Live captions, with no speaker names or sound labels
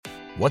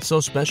What's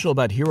so special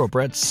about Hero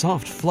Bread's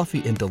soft,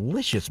 fluffy, and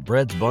delicious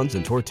breads, buns,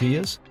 and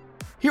tortillas?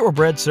 Hero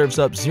Bread serves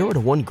up 0 to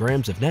 1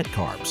 grams of net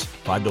carbs,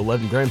 5 to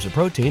 11 grams of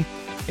protein,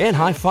 and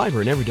high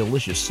fiber in every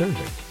delicious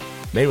serving.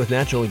 Made with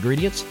natural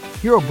ingredients,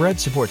 Hero Bread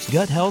supports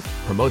gut health,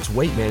 promotes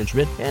weight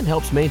management, and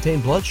helps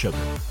maintain blood sugar.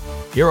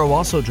 Hero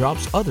also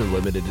drops other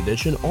limited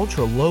edition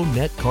ultra-low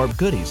net carb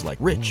goodies like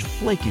rich,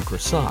 flaky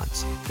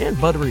croissants and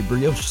buttery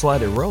brioche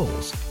slider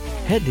rolls.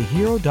 Head to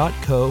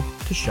hero.co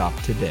to shop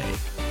today.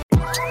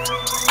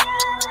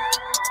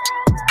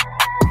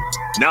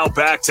 Now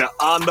back to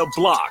On the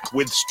Block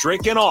with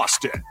Strick and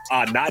Austin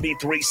on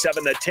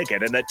 93.7 The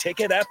Ticket and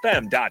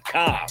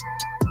theticketfm.com.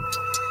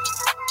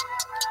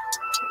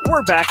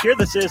 We're back here.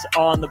 This is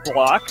On the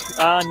Block.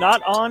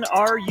 Not on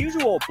our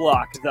usual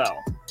block, though.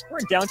 We're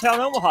in downtown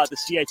Omaha, the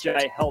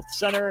CHI Health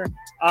Center.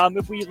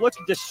 If we look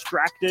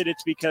distracted,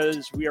 it's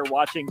because we are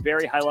watching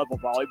very high-level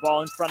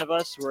volleyball in front of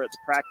us. We're at the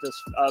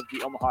practice of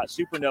the Omaha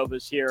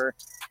Supernovas here.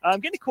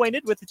 Getting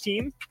acquainted with the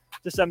team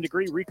to some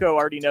degree. Rico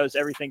already knows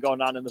everything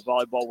going on in the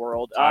volleyball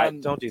world.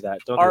 Don't do that.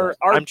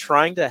 I'm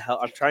trying to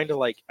help.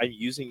 I'm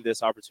using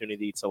this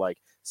opportunity to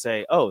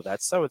say, oh,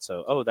 that's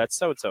so-and-so. Oh, that's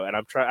so-and-so. And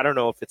I don't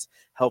know if it's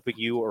helping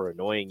you or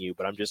annoying you,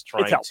 but I'm just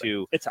trying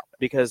to. It's helping.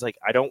 Because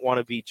I don't want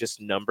to be just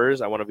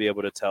numbers. I want to be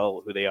able to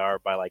tell who they are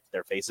by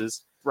their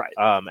faces. Right.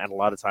 And a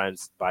lot of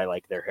times by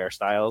their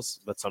hairstyles,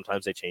 but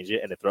sometimes they change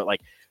it. And if they're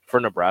for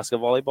Nebraska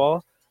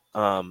volleyball,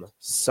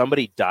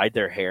 somebody dyed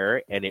their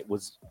hair and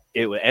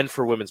and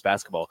for women's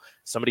basketball,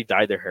 somebody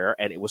dyed their hair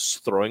and it was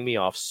throwing me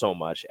off so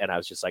much. And I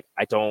was just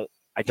I don't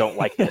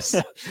like this.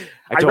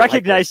 I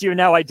recognize you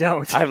now. I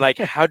don't. I'm like,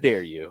 how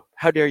dare you?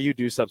 How dare you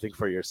do something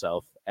for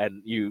yourself?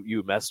 And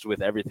you messed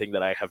with everything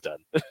that I have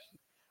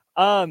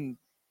done.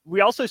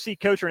 We also see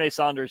Coach Renee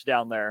Saunders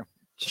down there.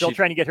 Still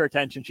trying to get her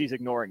attention. She's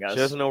ignoring us. She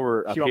doesn't know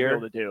we're up here. Won't be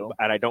able to do.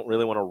 And I don't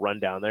really want to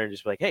run down there and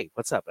just be like, hey,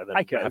 what's up? And then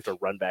I have to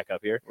run back up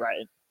here.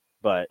 Right.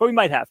 But we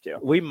might have to.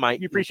 We might.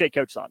 You appreciate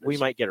Coach Saunders. We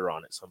might get her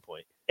on at some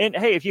point. And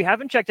hey, if you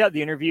haven't checked out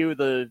the interview,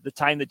 the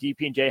time that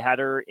DP&J had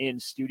her in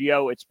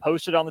studio, it's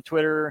posted on the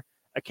Twitter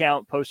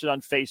account, posted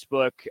on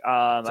Facebook.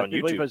 I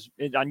believe it was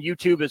on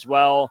YouTube as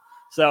well.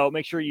 So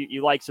make sure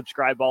you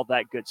subscribe, all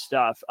that good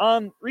stuff.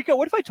 Rico,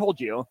 what if I told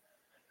you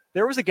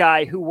there was a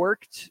guy who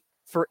worked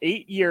for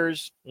 8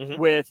 years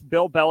with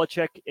Bill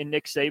Belichick and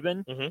Nick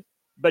Saban,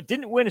 but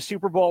didn't win a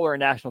Super Bowl or a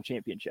national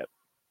championship?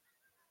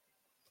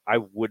 I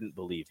wouldn't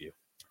believe you.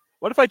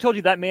 What if I told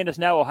you that man is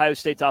now Ohio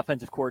State's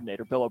offensive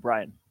coordinator, Bill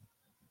O'Brien?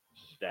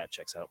 That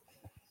checks out.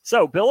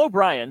 So Bill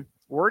O'Brien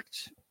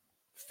worked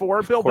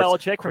for Bill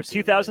Belichick from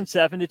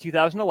 2007 to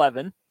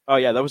 2011. Oh,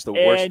 yeah, that was the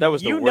worst. That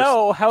was the worst. You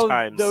know how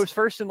times. Those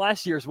first and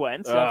last years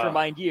went, so I'll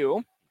remind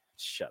you.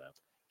 Shut up.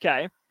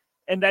 Okay.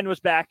 And then was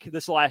back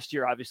this last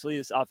year, obviously,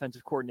 as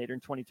offensive coordinator in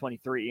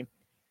 2023.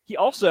 He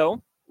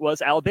also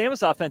was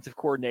Alabama's offensive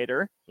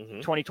coordinator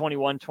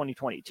 2021,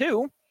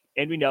 2022.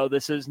 And we know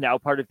this is now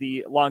part of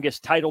the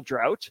longest title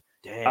drought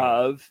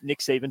of Nick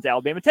Saban's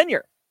Alabama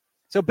tenure.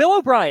 So Bill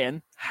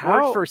O'Brien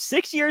worked for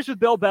 6 years with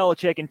Bill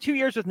Belichick and 2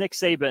 years with Nick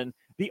Saban,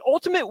 the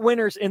ultimate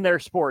winners in their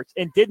sports,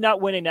 and did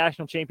not win a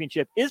national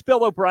championship. Is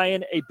Bill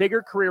O'Brien a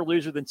bigger career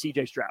loser than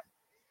CJ Stroud?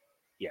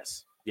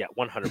 Yes. Yeah,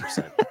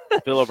 100%.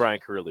 Bill O'Brien,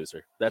 career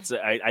loser. That's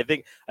I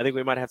think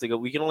we might have to go.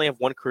 We can only have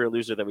one career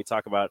loser that we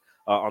talk about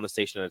on the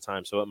station at a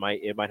time. So it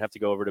might have to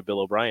go over to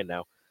Bill O'Brien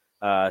now.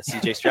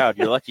 CJ Stroud,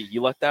 you're lucky.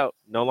 You lucked out.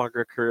 No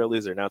longer a career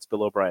loser. Now it's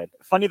Bill O'Brien.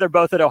 Funny, they're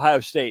both at Ohio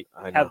State.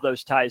 Have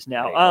those ties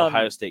now. Hey,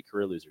 Ohio State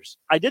career losers.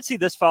 I did see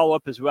this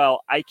follow-up as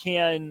well. I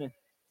can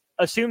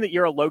assume that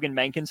you're a Logan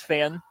Mankins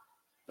fan.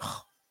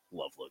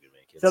 Love Logan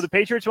Mankins. So the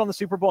Patriots won the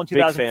Super Bowl in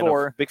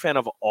 2004. Big fan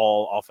of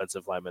all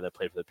offensive linemen that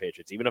played for the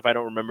Patriots. Even if I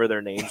don't remember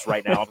their names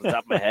right now off the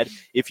top of my head,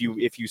 if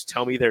you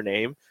tell me their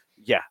name,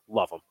 yeah,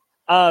 love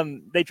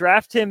them. They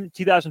draft him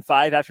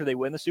 2005 after they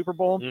win the Super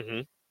Bowl.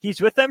 He's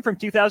with them from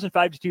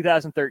 2005 to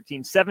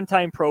 2013,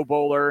 7-time Pro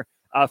Bowler,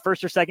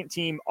 first or second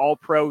team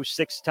All-Pro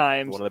 6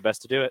 times. One of the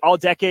best to do it.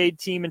 All-Decade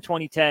team in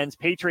 2010s,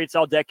 Patriots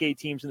All-Decade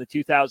teams in the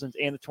 2000s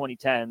and the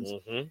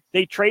 2010s.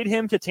 They trade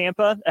him to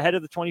Tampa ahead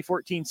of the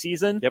 2014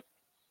 season. Yep.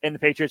 And the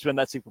Patriots win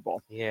that Super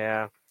Bowl.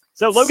 Yeah.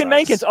 So Logan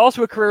Mankins,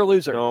 also a career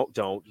loser. No,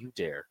 don't you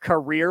dare.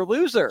 Career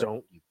loser.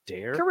 Don't you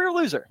dare. Career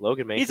loser.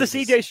 Logan Mankins. He's a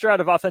CJ Stroud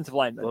of offensive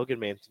linemen. Logan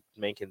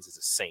Mankins is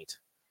a saint.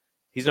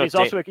 He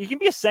can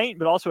be a saint,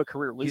 but also a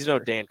career loser. He's no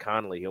Dan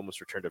Connolly. He almost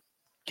returned a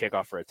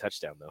kickoff for a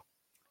touchdown, though.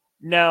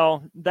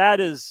 No, that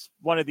is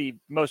one of the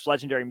most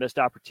legendary missed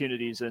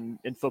opportunities in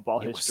football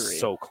history. It was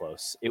so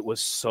close. It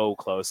was so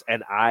close.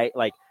 And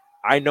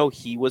I know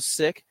he was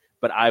sick,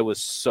 but I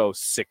was so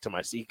sick to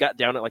my seat. He got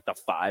down at the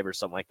 5 or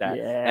something like that.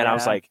 Yeah. And I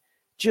was like,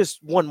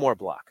 just one more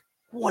block.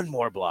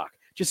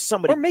 Just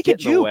somebody or make get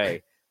a in the juke.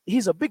 way.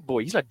 He's a big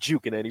boy. He's not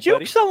juking anybody.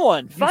 Juke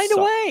someone. Find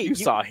a way. You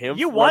saw him.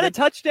 You want a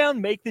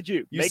touchdown, make the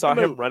juke. You saw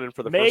him running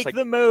for the first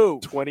the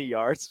move. 20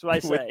 yards That's what I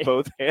say. with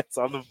both hands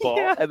on the ball.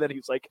 Yeah. And then he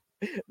was like,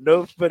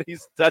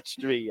 nobody's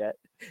touched me yet.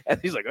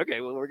 And he's like, okay,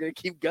 well, we're going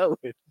to keep going.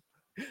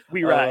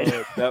 We ride.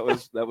 That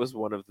was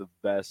one of the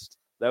best.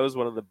 That was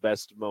one of the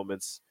best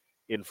moments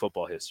in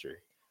football history.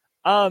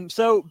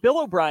 So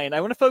Bill O'Brien,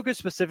 I want to focus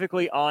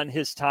specifically on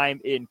his time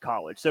in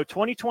college. So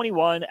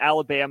 2021,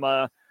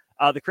 Alabama,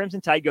 the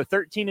Crimson Tide go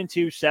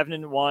 13-2,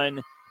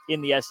 7-1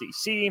 in the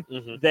SEC.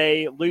 Mm-hmm.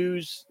 They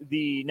lose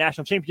the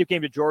national championship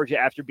game to Georgia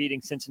after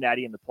beating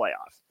Cincinnati in the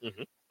playoff.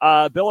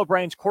 Mm-hmm. Bill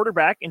O'Brien's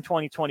quarterback in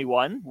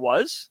 2021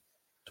 was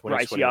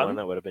Bryce Young.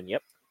 That would have been,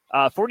 yep.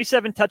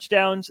 47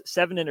 touchdowns,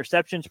 7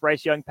 interceptions.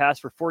 Bryce Young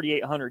passed for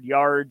 4,800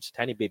 yards.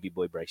 Tiny baby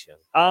boy Bryce Young.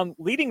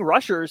 Leading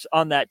rushers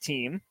on that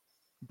team,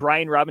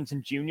 Brian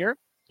Robinson Jr.,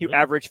 who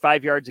averaged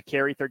 5 yards a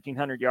carry,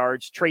 1,300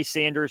 yards. Trey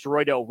Sanders,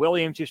 Roydell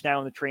Williams, who's now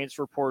in the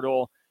transfer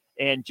portal,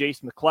 and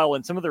Jace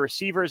McClellan. Some of the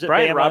receivers at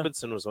Brian Bama,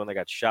 Robinson was the one that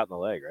got shot in the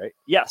leg, right?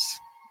 Yes,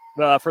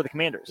 for the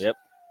Commanders. Yep.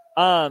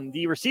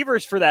 The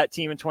receivers for that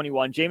team in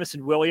 21,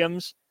 Jamison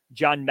Williams,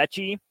 John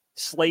Mechie,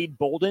 Slade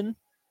Bolden,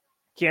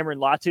 Cameron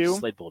Latu.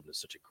 Slade Bolden is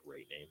such a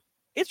great name.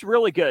 It's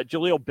really good.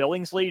 Jaleel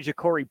Billingsley,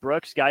 Ja'Cory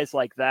Brooks, guys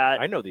like that.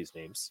 I know these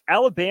names.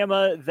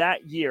 Alabama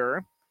that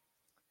year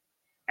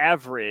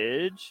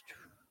averaged,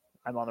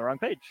 I'm on the wrong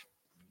page.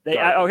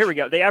 Here we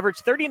go. They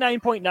averaged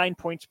 39.9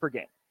 points per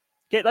game.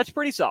 Okay, that's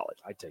pretty solid.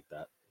 I'd take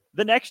that.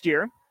 The next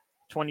year,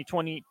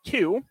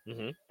 2022,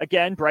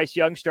 again, Bryce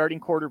Young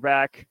starting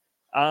quarterback,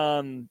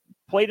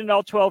 played in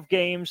all 12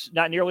 games,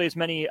 not nearly as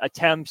many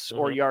attempts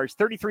or yards,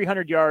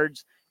 3,300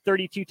 yards,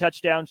 32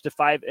 touchdowns to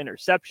 5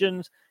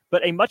 interceptions,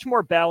 but a much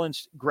more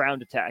balanced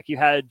ground attack. You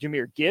had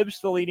Jahmyr Gibbs,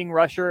 the leading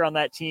rusher on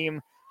that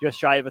team, just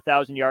shy of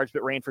 1,000 yards,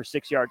 but ran for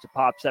 6 yards a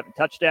pop, 7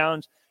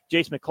 touchdowns.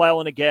 Jace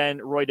McClellan again,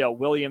 Roydell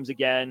Williams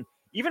again.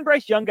 Even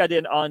Bryce Young got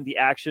in on the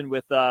action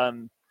with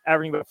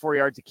averaging about 4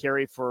 yards a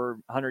carry for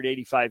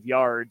 185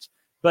 yards.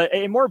 But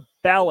a more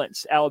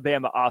balanced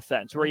Alabama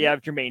offense where you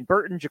have Jermaine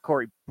Burton,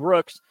 Ja'Cory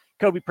Brooks,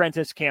 Kobe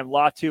Prentice, Cam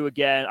Latu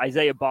again,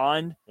 Isaiah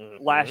Bond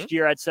last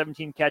year had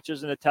 17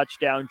 catches and a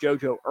touchdown.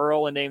 JoJo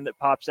Earl, a name that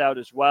pops out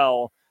as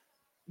well.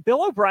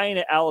 Bill O'Brien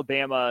at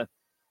Alabama.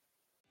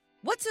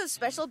 What's so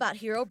special about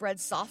Hero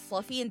Bread's soft,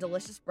 fluffy, and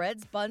delicious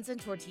breads, buns, and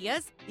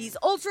tortillas? These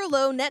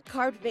ultra-low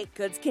net-carb baked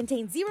goods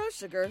contain 0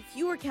 sugar,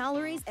 fewer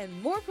calories,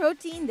 and more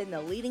protein than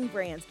the leading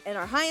brands, and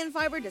are high in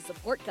fiber to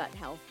support gut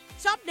health.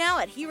 Shop now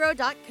at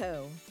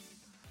hero.co.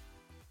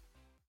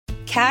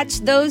 Catch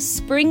those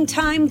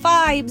springtime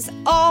vibes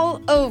all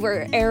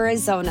over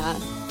Arizona.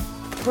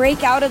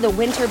 Break out of the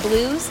winter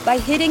blues by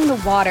hitting the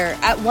water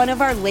at one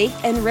of our lake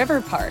and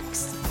river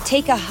parks.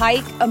 Take a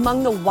hike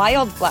among the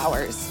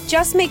wildflowers.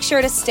 Just make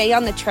sure to stay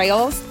on the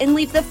trails and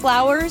leave the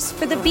flowers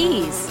for the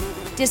bees.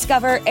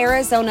 Discover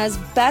Arizona's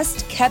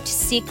best kept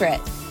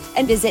secret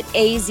and visit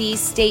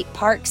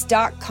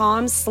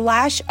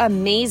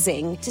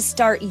azstateparks.com/amazing to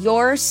start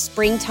your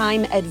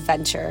springtime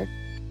adventure.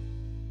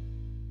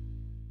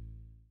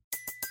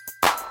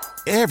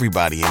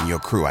 Everybody in your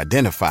crew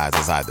identifies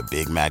as either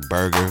Big Mac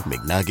Burger,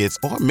 McNuggets,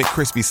 or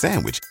McCrispy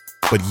Sandwich.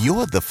 But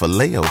you're the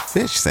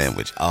Filet-O-Fish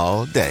Sandwich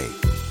all day.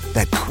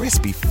 That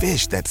crispy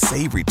fish, that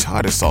savory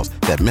tartar sauce,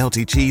 that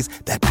melty cheese,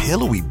 that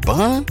pillowy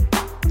bun.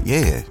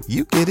 Yeah,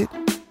 you get it.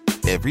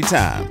 Every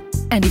time.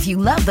 And if you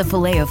love the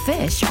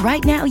Filet-O-Fish,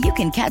 right now you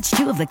can catch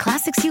 2 of the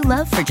classics you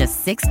love for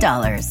just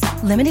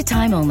 $6. Limited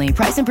time only.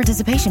 Price and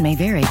participation may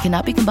vary.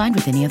 Cannot be combined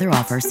with any other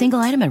offer. Single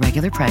item at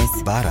regular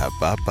price.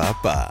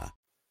 Ba-da-ba-ba-ba.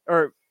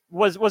 Or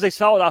was a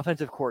solid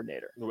offensive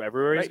coordinator.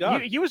 Everywhere he's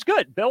gone. He was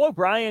good. Bill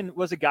O'Brien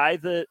was a guy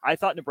that I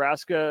thought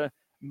Nebraska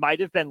might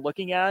have been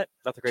looking at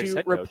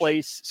to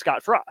replace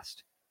Scott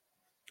Frost.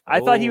 I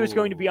thought he was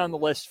going to be on the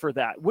list for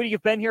that. Would he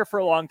have been here for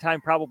a long time?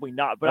 Probably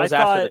not. But that was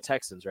after the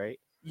Texans, right?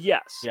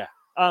 Yes. Yeah.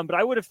 But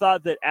I would have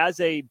thought that as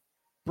a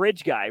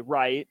bridge guy,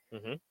 right?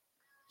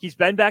 He's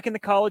been back in the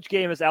college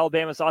game as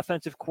Alabama's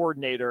offensive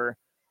coordinator.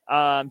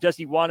 Does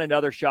he want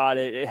another shot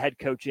at head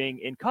coaching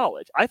in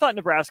college? I thought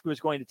Nebraska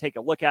was going to take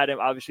a look at him.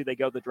 Obviously, they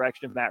go the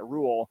direction of Matt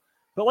Rule.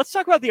 But let's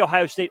talk about the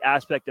Ohio State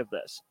aspect of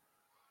this.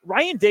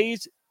 Ryan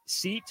Day's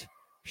seat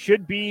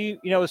should be,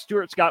 as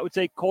Stuart Scott would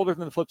say, colder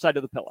than the flip side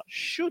of the pillow.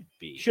 Should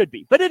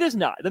be. But it is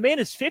not. The man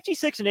is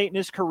 56-8 in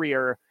his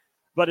career,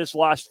 but has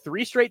lost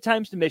 3 straight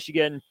times to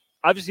Michigan.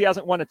 Obviously,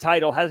 hasn't won a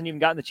title, hasn't even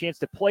gotten the chance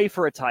to play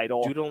for a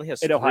title. Dude only has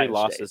 3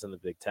 losses in the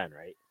Big Ten,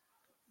 right?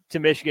 To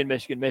Michigan.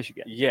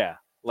 Yeah.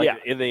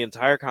 In the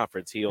entire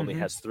conference, he only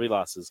has 3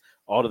 losses,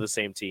 all to the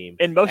same team.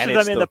 And most of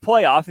them in the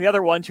playoff, the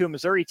other one to a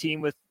Missouri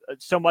team with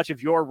so much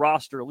of your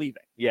roster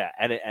leaving. Yeah,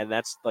 and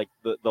that's like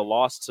the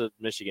loss to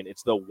Michigan.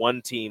 It's the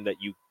one team that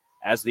you,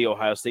 as the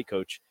Ohio State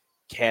coach,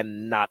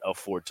 cannot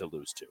afford to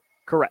lose to.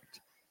 Correct.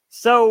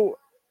 So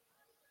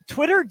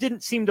Twitter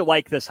didn't seem to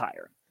like this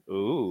hire.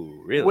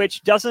 Ooh, really?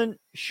 Which doesn't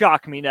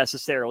shock me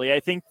necessarily. I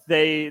think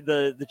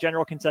the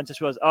general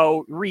consensus was,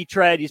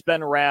 retread, he's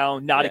been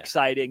around, not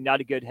exciting, not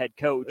a good head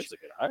coach. It's a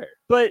good hire.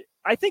 But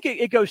I think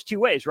it goes 2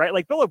 ways, right?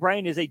 Like Bill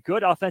O'Brien is a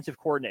good offensive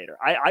coordinator.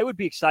 I would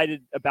be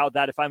excited about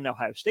that if I'm an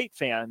Ohio State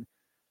fan.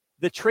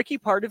 The tricky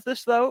part of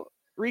this, though,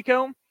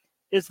 Rico,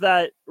 is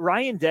that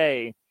Ryan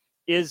Day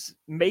is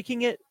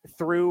making it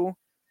through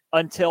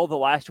until the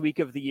last week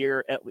of the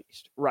year at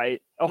least, right?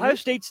 Ohio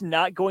State's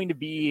not going to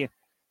be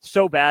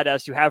so bad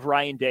as to have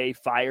Ryan Day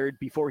fired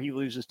before he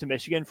loses to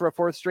Michigan for a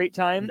 4th straight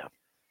time. No.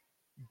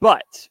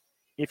 But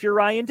if you're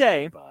Ryan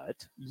Day,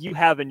 But you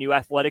have a new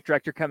athletic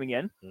director coming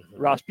in,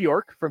 Ross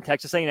Bjork from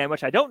Texas A&M,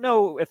 which I don't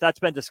know if that's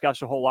been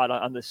discussed a whole lot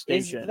on this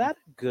station. Is that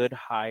a good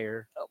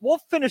hire? We'll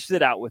finish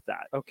it out with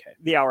that. Okay.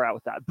 The hour out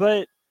with that.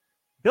 But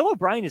Bill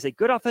O'Brien is a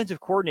good offensive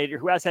coordinator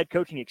who has head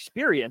coaching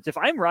experience. If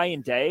I'm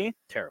Ryan Day,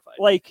 Terrified.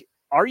 like,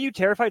 are you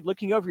terrified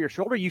looking over your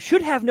shoulder? You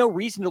should have no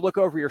reason to look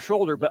over your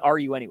shoulder, but are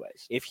you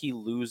anyways? If he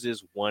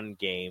loses one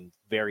game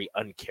very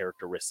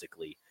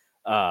uncharacteristically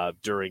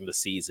during the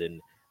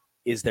season,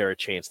 is there a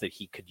chance that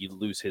he could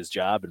lose his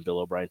job and Bill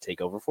O'Brien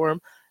take over for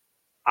him?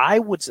 I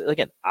would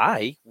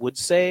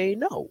say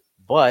no,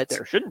 but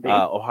There shouldn't be.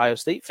 Ohio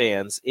State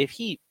fans, if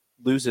he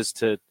loses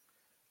to,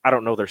 I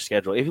don't know their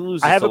schedule. If he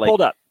loses, I have to it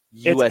pulled up.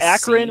 USC, It's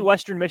Akron,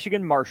 Western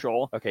Michigan,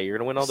 Marshall. Okay, you're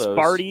gonna win all those.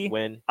 Sparty,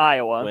 win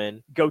Iowa.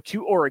 win. Go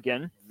to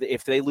Oregon.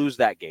 If they lose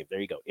that game,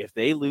 there you go. If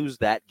they lose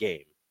that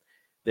game,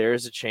 there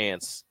is a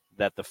chance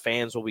that the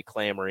fans will be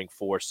clamoring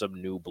for some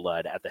new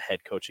blood at the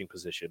head coaching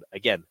position.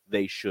 Again,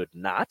 they should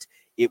not.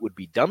 It would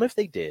be dumb if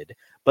they did,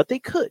 but they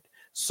could.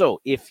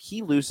 So if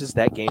he loses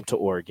that game to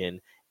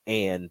Oregon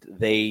and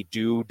they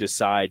do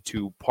decide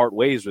to part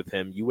ways with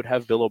him, you would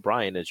have Bill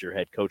O'Brien as your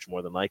head coach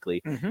more than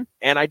likely. Mm-hmm.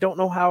 And I don't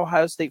know how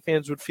Ohio State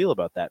fans would feel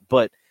about that.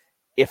 But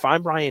if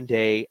I'm Ryan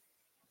Day,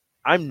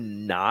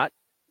 I'm not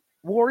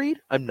worried.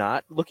 I'm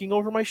not looking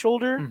over my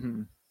shoulder.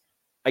 Mm-hmm.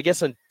 I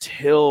guess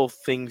until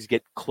things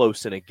get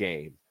close in a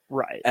game.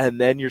 Right. And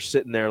then you're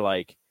sitting there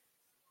like,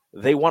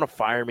 they want to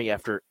fire me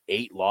after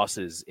 8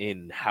 losses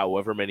in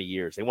however many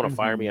years. They want to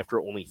fire me after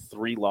only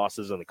 3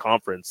 losses in the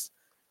conference.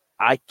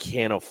 I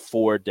can't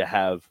afford to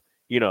have,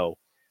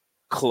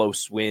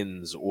 close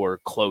wins or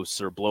close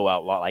or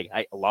blowout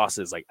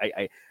losses.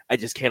 I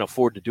just can't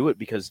afford to do it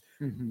because,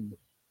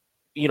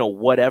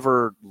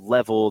 whatever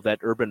level that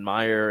Urban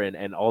Meyer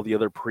and all the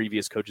other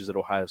previous coaches at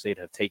Ohio State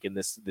have taken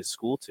this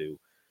school to,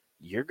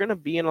 you're going to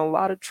be in a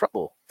lot of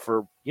trouble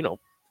for,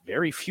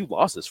 very few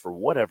losses for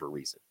whatever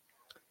reason.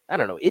 I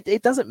don't know.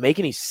 It doesn't make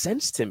any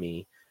sense to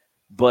me,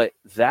 but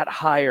that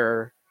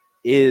hire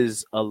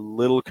is a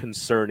little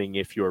concerning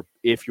if you're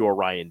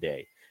Ryan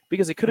Day,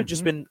 because it could have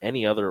just been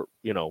any other,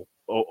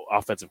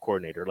 offensive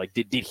coordinator. Like,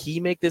 did he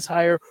make this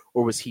hire,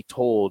 or was he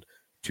told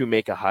to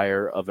make a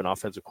hire of an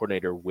offensive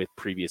coordinator with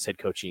previous head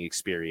coaching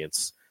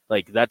experience?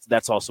 Like,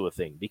 that's also a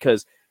thing,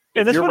 because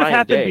and this would have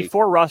happened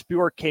before Ross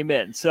Bjork came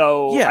in.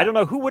 So Yeah. I don't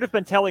know who would have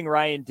been telling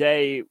Ryan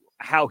Day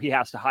how he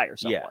has to hire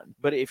someone. Yeah,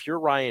 but if you're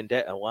Ryan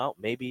Day, well,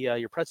 maybe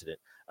you're president.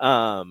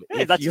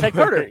 Hey, that's Ted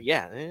Carter.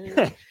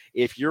 Yeah.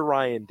 If you're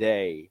Ryan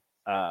Day,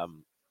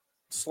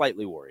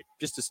 slightly worried,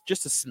 just a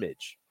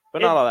smidge,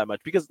 but not all that much.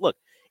 Because look,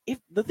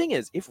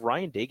 if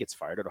Ryan Day gets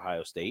fired at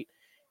Ohio State,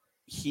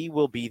 he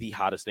will be the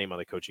hottest name on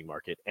the coaching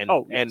market,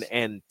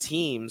 and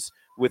teams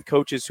with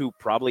coaches who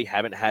probably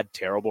haven't had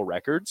terrible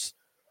records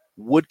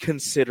would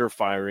consider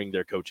firing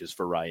their coaches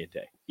for Ryan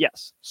Day.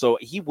 Yes. So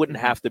he wouldn't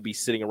have to be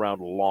sitting around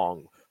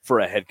long for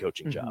a head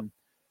coaching job.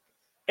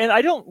 And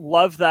I don't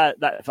love that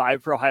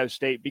vibe for Ohio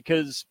State,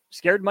 because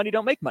scared money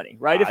don't make money,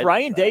 right? If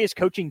Ryan Day is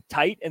coaching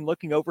tight and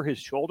looking over his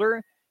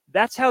shoulder,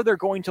 that's how they're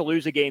going to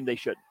lose a game they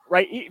should,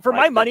 right? For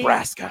my money,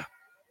 Nebraska.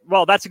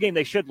 Well, that's a game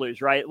they should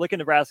lose, right? Look at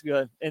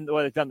Nebraska and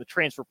what they've done the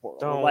transfer portal.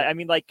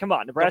 Come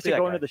on, Nebraska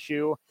going to the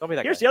shoe. Don't be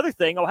that Here's guy. the other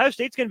thing. Ohio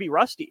State's going to be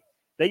rusty.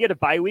 They get a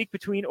bye week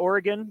between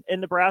Oregon and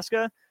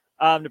Nebraska.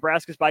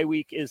 Nebraska's bye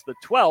week is the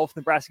 12th.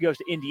 Nebraska goes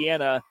to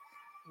Indiana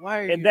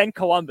and then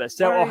Columbus.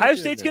 So Ohio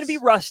State's going to be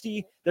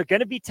rusty. They're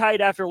going to be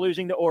tight after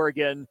losing to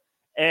Oregon.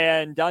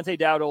 And Dante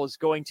Dowdle is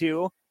going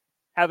to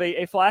have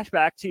a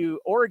flashback to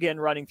Oregon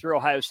running through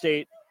Ohio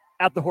State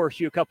at the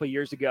Horseshoe a couple of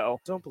years ago.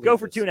 Go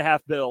for 2.5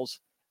 bills,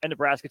 and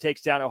Nebraska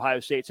takes down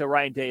Ohio State. So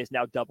Ryan Day is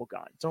now double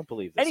gone. Don't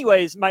believe this.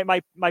 Anyways,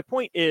 my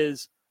point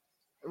is,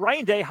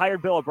 Ryan Day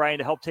hired Bill O'Brien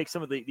to help take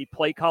some of the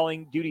play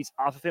calling duties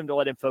off of him to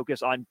let him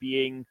focus on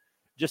being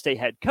just a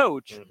head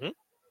coach.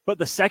 But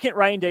the second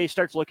Ryan Day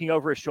starts looking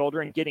over his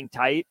shoulder and getting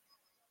tight,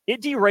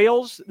 it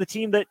derails the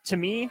team that, to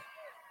me,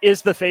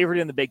 is the favorite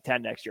in the Big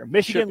Ten next year.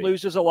 Michigan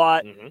loses a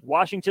lot.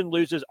 Washington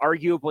loses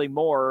arguably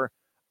more.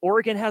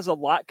 Oregon has a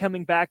lot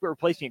coming back, but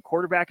replacing a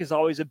quarterback is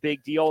always a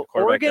big deal.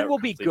 Oregon will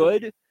be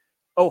good.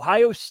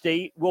 Ohio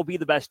State will be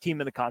the best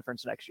team in the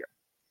conference next year.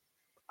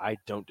 I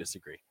don't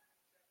disagree.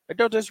 I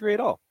don't disagree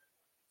at all,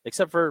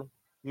 except for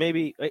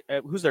maybe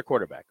who's their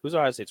quarterback? Who's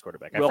Ohio State's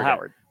quarterback? Will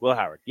Howard. Will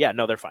Howard. Yeah,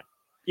 no, they're fine.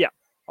 Yeah.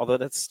 Although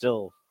that's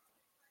still,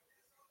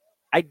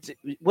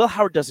 Will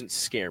Howard doesn't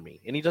scare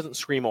me, and he doesn't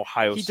scream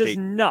Ohio State does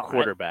not.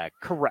 quarterback.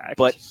 Correct.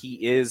 But he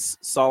is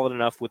solid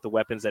enough with the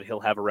weapons that he'll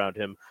have around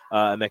him.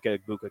 Emeka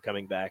Egbuka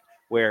coming back,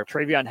 where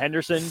Travion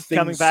Henderson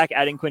coming back,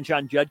 adding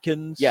Quinshon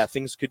Judkins. Yeah,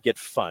 things could get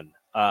fun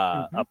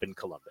up in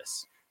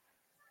Columbus.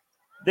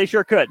 They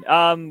sure could.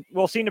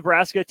 We'll see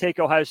Nebraska take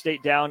Ohio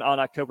State down on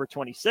October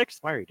 26th.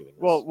 Why are you doing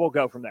this? We'll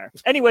go from there.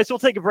 Anyways, we'll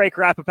take a break.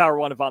 Wrap up Hour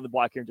 1 of On the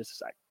Block here in just a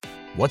sec.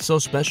 What's so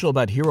special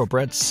about Hero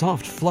Bread's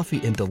soft,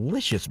 fluffy, and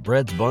delicious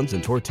breads, buns,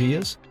 and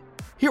tortillas?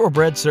 Hero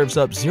Bread serves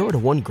up 0 to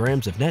 1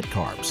 grams of net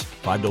carbs,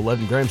 5 to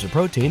 11 grams of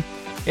protein,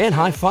 and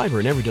high fiber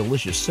in every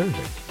delicious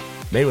serving.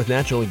 Made with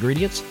natural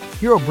ingredients,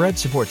 Hero Bread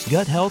supports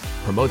gut health,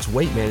 promotes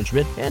weight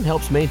management, and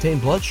helps maintain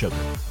blood sugar.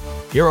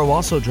 Hero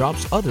also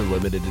drops other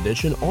limited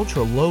edition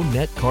ultra-low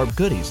net carb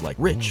goodies like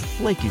rich,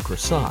 flaky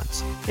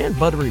croissants and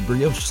buttery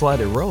brioche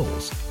slider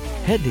rolls.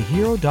 Head to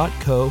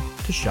hero.co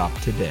to shop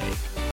today.